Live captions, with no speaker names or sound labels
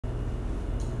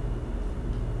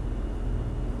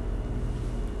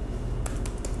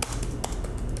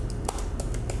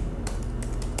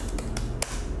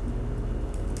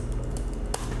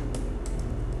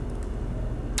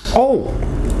Oh,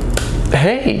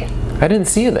 hey, I didn't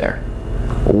see you there.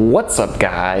 What's up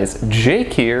guys,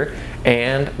 Jake here,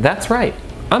 and that's right,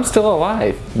 I'm still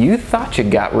alive. You thought you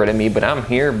got rid of me, but I'm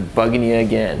here bugging you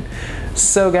again.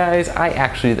 So guys, I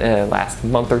actually last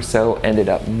month or so ended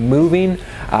up moving,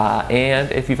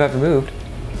 and if you've ever moved,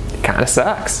 it kind of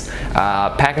sucks.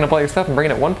 Packing up all your stuff and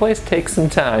bringing it one place takes some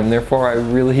time, therefore I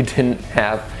really didn't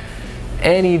have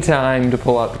any time to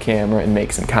pull out the camera and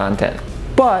make some content.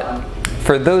 But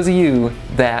for those of you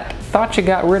that thought you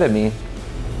got rid of me,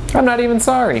 I'm not even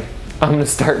sorry. I'm gonna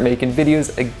start making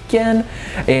videos again,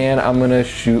 and I'm gonna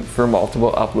shoot for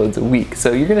multiple uploads a week.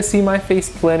 So you're gonna see my face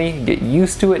plenty, get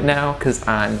used to it now, because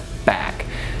I'm back.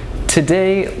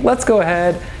 Today, let's go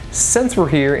ahead, since we're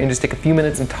here, and just take a few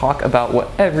minutes and talk about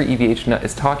what every EVH nut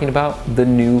is talking about, the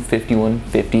new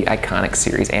 5150 Iconic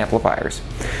Series amplifiers.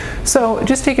 So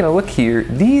just taking a look here,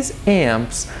 these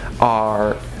amps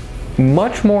are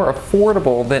much more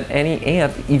affordable than any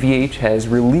amp EVH has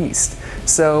released.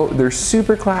 So they're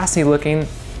super classy looking.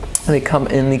 They come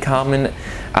in the common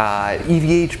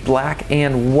EVH black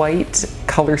and white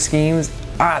color schemes.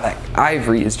 That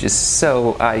ivory is just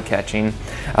so eye-catching.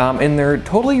 And they're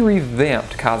totally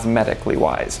revamped cosmetically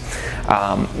wise.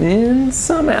 In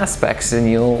some aspects, and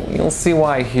you'll see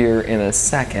why here in a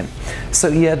second. So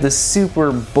you have this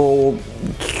super bold,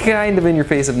 kind of in your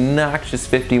face, obnoxious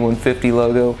 5150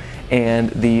 logo, and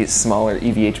the smaller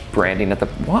EVH branding at the...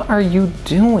 What are you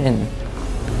doing?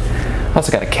 I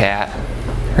also got a cat.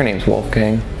 Her name's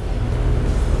Wolfgang.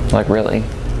 Like, really?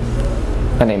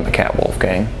 I named my cat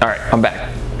Wolfgang. Alright, I'm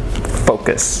back.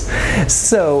 Focus.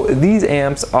 So these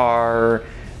amps are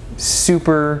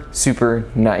super,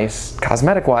 super nice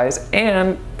cosmetic-wise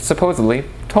and supposedly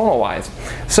tonal-wise.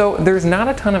 So there's not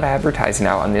a ton of advertising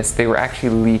out on this. They were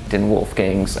actually leaked in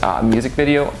Wolfgang's music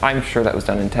video. I'm sure that was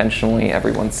done intentionally.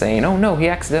 Everyone's saying, oh no, he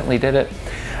accidentally did it.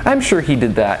 I'm sure he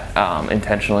did that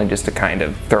intentionally just to kind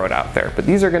of throw it out there. But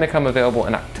these are going to come available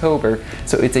in October,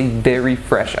 so it's a very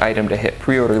fresh item to hit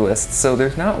pre-order lists, so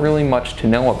there's not really much to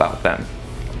know about them.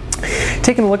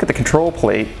 Taking a look at the control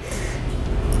plate,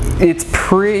 it's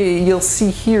you'll see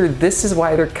here, this is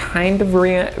why they're kind of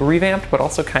revamped, but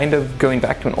also kind of going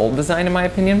back to an old design in my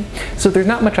opinion. So there's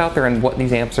not much out there on what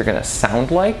these amps are going to sound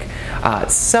like.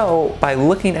 So by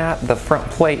looking at the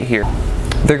front plate here,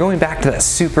 they're going back to that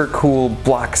super cool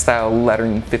block style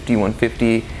lettering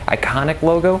 5150 iconic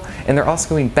logo, and they're also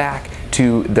going back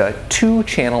to the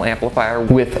 2-channel amplifier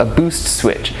with a boost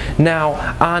switch.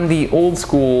 Now, on the old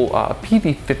school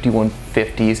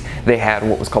PV5150s, they had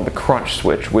what was called the crunch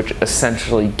switch, which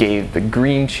essentially gave the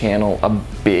green channel a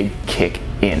big kick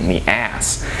in the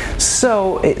ass.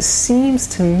 So it seems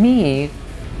to me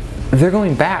they're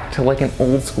going back to like an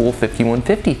old school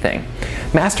 5150 thing.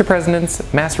 Master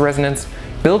resonance,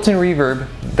 built-in reverb,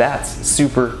 that's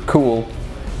super cool.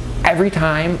 Every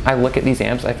time I look at these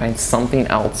amps, I find something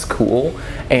else cool,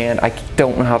 and I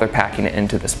don't know how they're packing it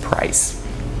into this price.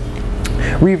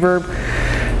 Reverb,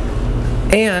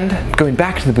 and going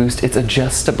back to the boost, it's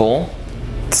adjustable.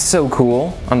 So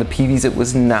cool. On the PVs it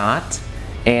was not.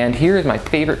 And here is my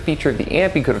favorite feature of the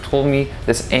amp. You could have told me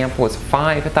this amp was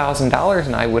 $5,000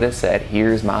 and I would have said,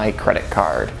 here's my credit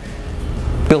card.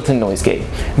 Built-in noise gate.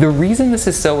 The reason this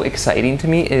is so exciting to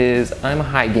me is I'm a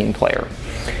high gain player,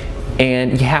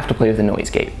 and you have to play with a noise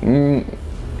gate in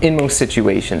most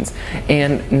situations.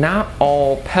 And not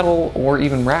all pedal or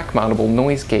even rack mountable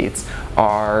noise gates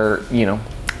are,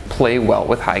 play well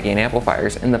with high gain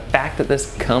amplifiers. And the fact that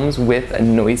this comes with a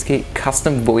noise gate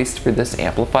custom voiced for this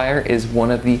amplifier is one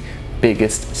of the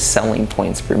biggest selling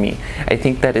points for me. I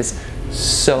think that is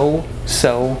so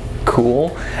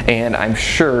cool, and I'm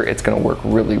sure it's going to work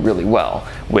really, really well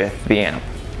with the amp.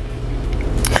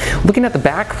 Looking at the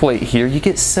back plate here, you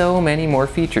get so many more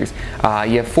features.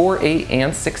 You have 4, 8,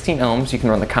 and 16 ohms. You can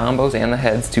run the combos and the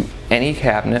heads to any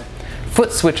cabinet. Foot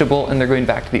switchable, and they're going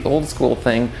back to the old school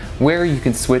thing where you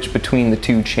can switch between the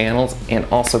 2 channels and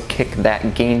also kick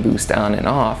that gain boost on and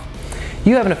off.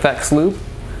 You have an effects loop.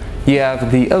 You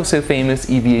have the oh so famous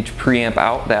EVH preamp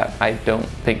out that I don't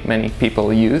think many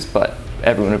people use, but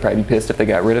everyone would probably be pissed if they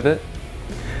got rid of it.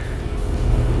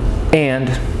 And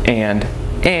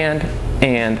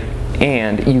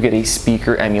you get a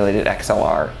speaker emulated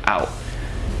XLR out.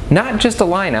 Not just a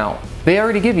line out, they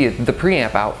already give you the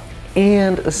preamp out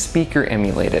and a speaker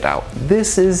emulated out.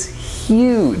 This is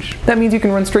huge. That means you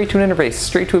can run straight to an interface,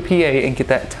 straight to a PA, and get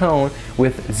that tone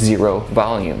with 0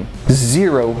 volume.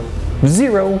 Zero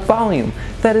volume.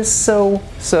 That is so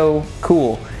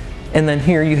cool. And then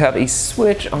here you have a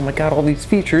switch, oh my god, all these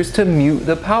features to mute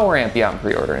the power amp. Yeah, I'm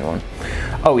pre-ordering one.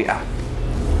 Oh yeah.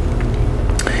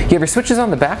 You have your switches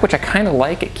on the back, which I kind of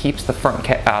like. It keeps the front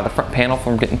panel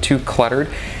from getting too cluttered.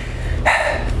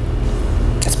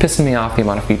 It's pissing me off the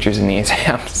amount of features in these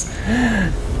amps.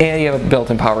 And you have a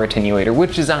built-in power attenuator,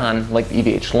 which is on like the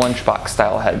EVH lunchbox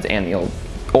style heads and the old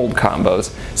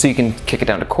combos. So you can kick it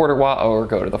down to 1/4 watt or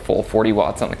go to the full 40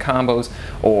 watts on the combos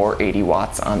or 80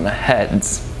 watts on the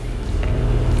heads.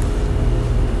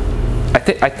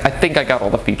 I think I got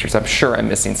all the features. I'm sure I'm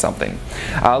missing something.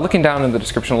 Looking down in the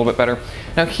description a little bit better.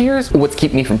 Now here's what's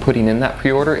keeping me from putting in that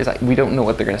pre-order is we don't know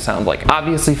what they're going to sound like.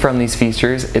 Obviously from these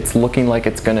features, it's looking like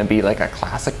it's going to be like a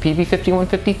classic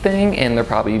PV5150 thing, and they're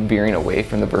probably veering away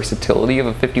from the versatility of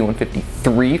a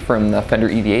 5153 from the Fender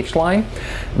EVH line.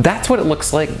 That's what it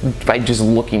looks like by just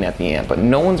looking at the amp, but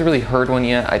no one's really heard one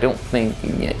yet. I don't think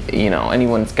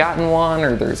anyone's gotten one,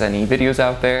 or there's any videos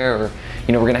out there, or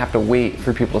we're gonna have to wait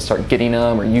for people to start getting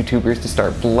them, or YouTubers to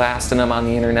start blasting them on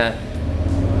the internet.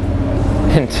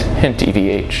 Hint, hint,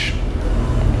 EVH.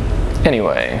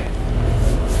 Anyway.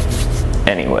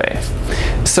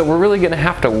 So we're really gonna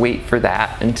have to wait for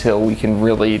that until we can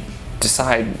really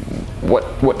decide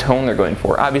what tone they're going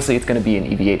for. Obviously it's gonna be an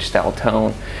EVH style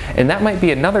tone, and that might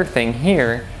be another thing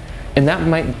here. And that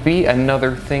might be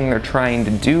another thing they're trying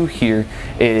to do here,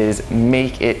 is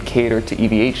make it cater to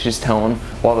EVH's tone,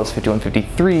 while those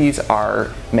 5153s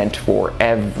are meant for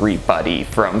everybody,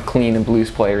 from clean and blues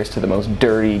players to the most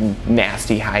dirty,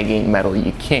 nasty, high gain metal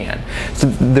you can. So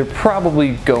they're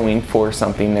probably going for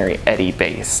something very Eddie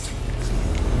based.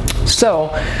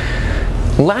 So,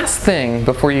 last thing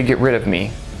before you get rid of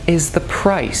me is the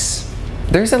price.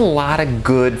 There's a lot of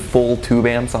good full tube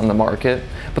amps on the market,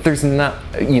 but there's not,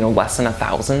 less than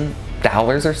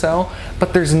 $1,000 or so,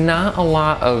 but there's not a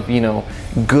lot of,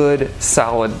 good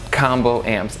solid combo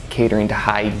amps catering to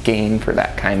high gain for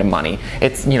that kind of money.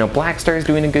 It's, Blackstar's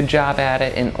doing a good job at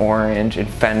it, and Orange, and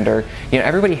Fender.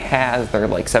 Everybody has their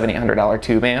like $700-800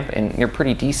 tube amp, and you're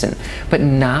pretty decent, but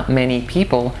not many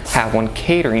people have one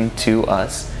catering to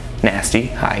us nasty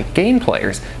high gain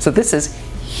players. So this is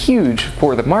huge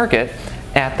for the market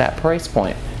at that price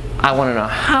point. I want to know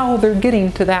how they're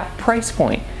getting to that price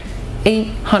point.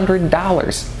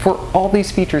 $800 for all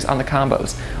these features on the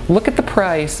combos. Look at the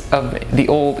price of the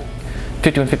old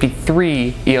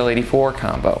 5153 EL84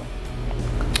 combo.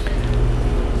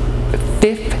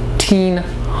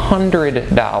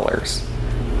 $1,500.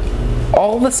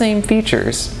 All the same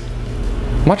features,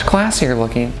 much classier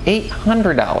looking,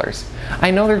 $800.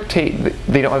 I know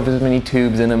they don't have as many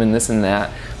tubes in them and this and that,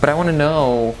 but I want to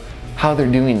know how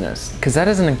they're doing this, because that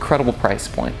is an incredible price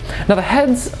point. Now the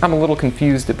heads I'm a little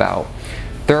confused about.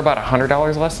 They're about $100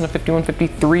 less than a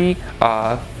 5153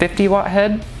 50 watt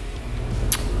head,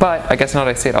 but I guess now that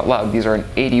I say it out loud, these are an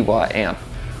 80 watt amp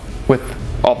with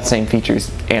all the same features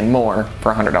and more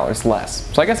for $100 less.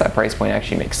 So I guess that price point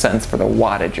actually makes sense for the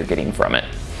wattage you're getting from it.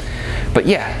 But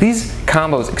yeah, these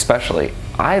combos especially,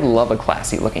 I love a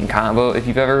classy looking combo. If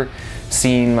you've ever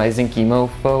seen my Zinky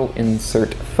Mofo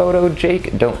insert photo,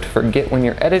 Jake, don't forget when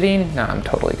you're editing. Nah, I'm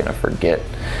totally gonna forget.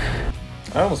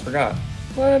 I almost forgot.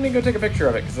 Let me go take a picture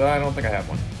of it, because I don't think I have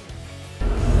one.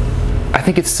 I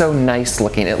think it's so nice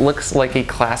looking. It looks like a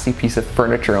classy piece of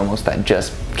furniture almost that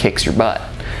just kicks your butt.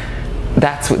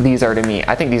 That's what these are to me.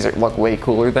 I think these look way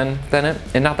cooler than it.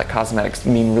 And not that cosmetics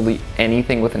mean really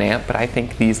anything with an amp, but I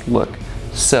think these look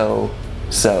so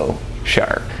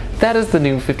sharp. That is the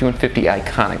new 5150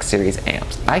 Iconic Series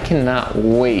amps. I cannot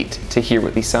wait to hear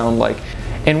what these sound like.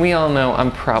 And we all know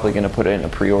I'm probably gonna put it in a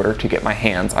pre-order to get my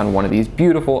hands on one of these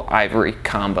beautiful ivory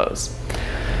combos.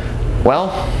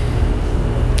 Well,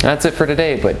 that's it for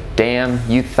today, but damn,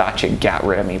 you thought you got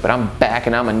rid of me, but I'm back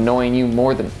and I'm annoying you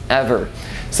more than ever.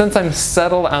 Since I'm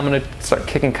settled, I'm gonna start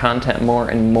kicking content more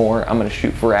and more. I'm gonna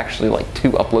shoot for actually like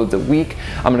 2 uploads a week.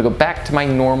 I'm gonna go back to my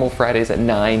normal Fridays at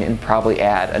 9 and probably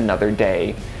add another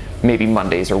day, maybe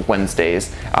Mondays or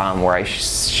Wednesdays,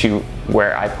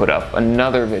 where I put up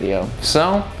another video.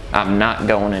 So I'm not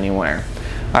going anywhere.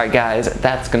 Alright guys,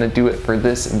 that's gonna do it for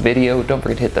this video. Don't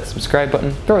forget to hit that subscribe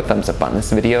button, throw a thumbs up on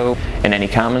this video, and any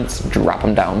comments, drop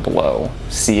them down below.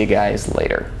 See you guys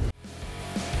later.